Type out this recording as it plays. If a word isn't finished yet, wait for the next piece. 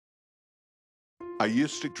I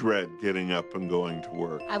used to dread getting up and going to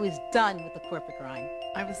work. I was done with the corporate grind.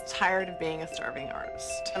 I was tired of being a starving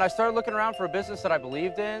artist. And I started looking around for a business that I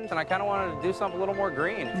believed in, and I kind of wanted to do something a little more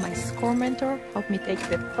green. My SCORE mentor helped me take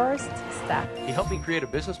the first step. He helped me create a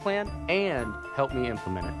business plan and helped me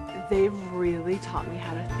implement it. They've really taught me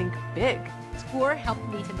how to think big. SCORE helped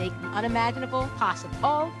me to make the unimaginable possible.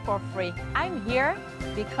 All for free. I'm here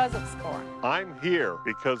because of SCORE. I'm here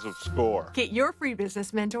because of SCORE. Get your free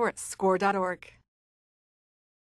business mentor at score.org.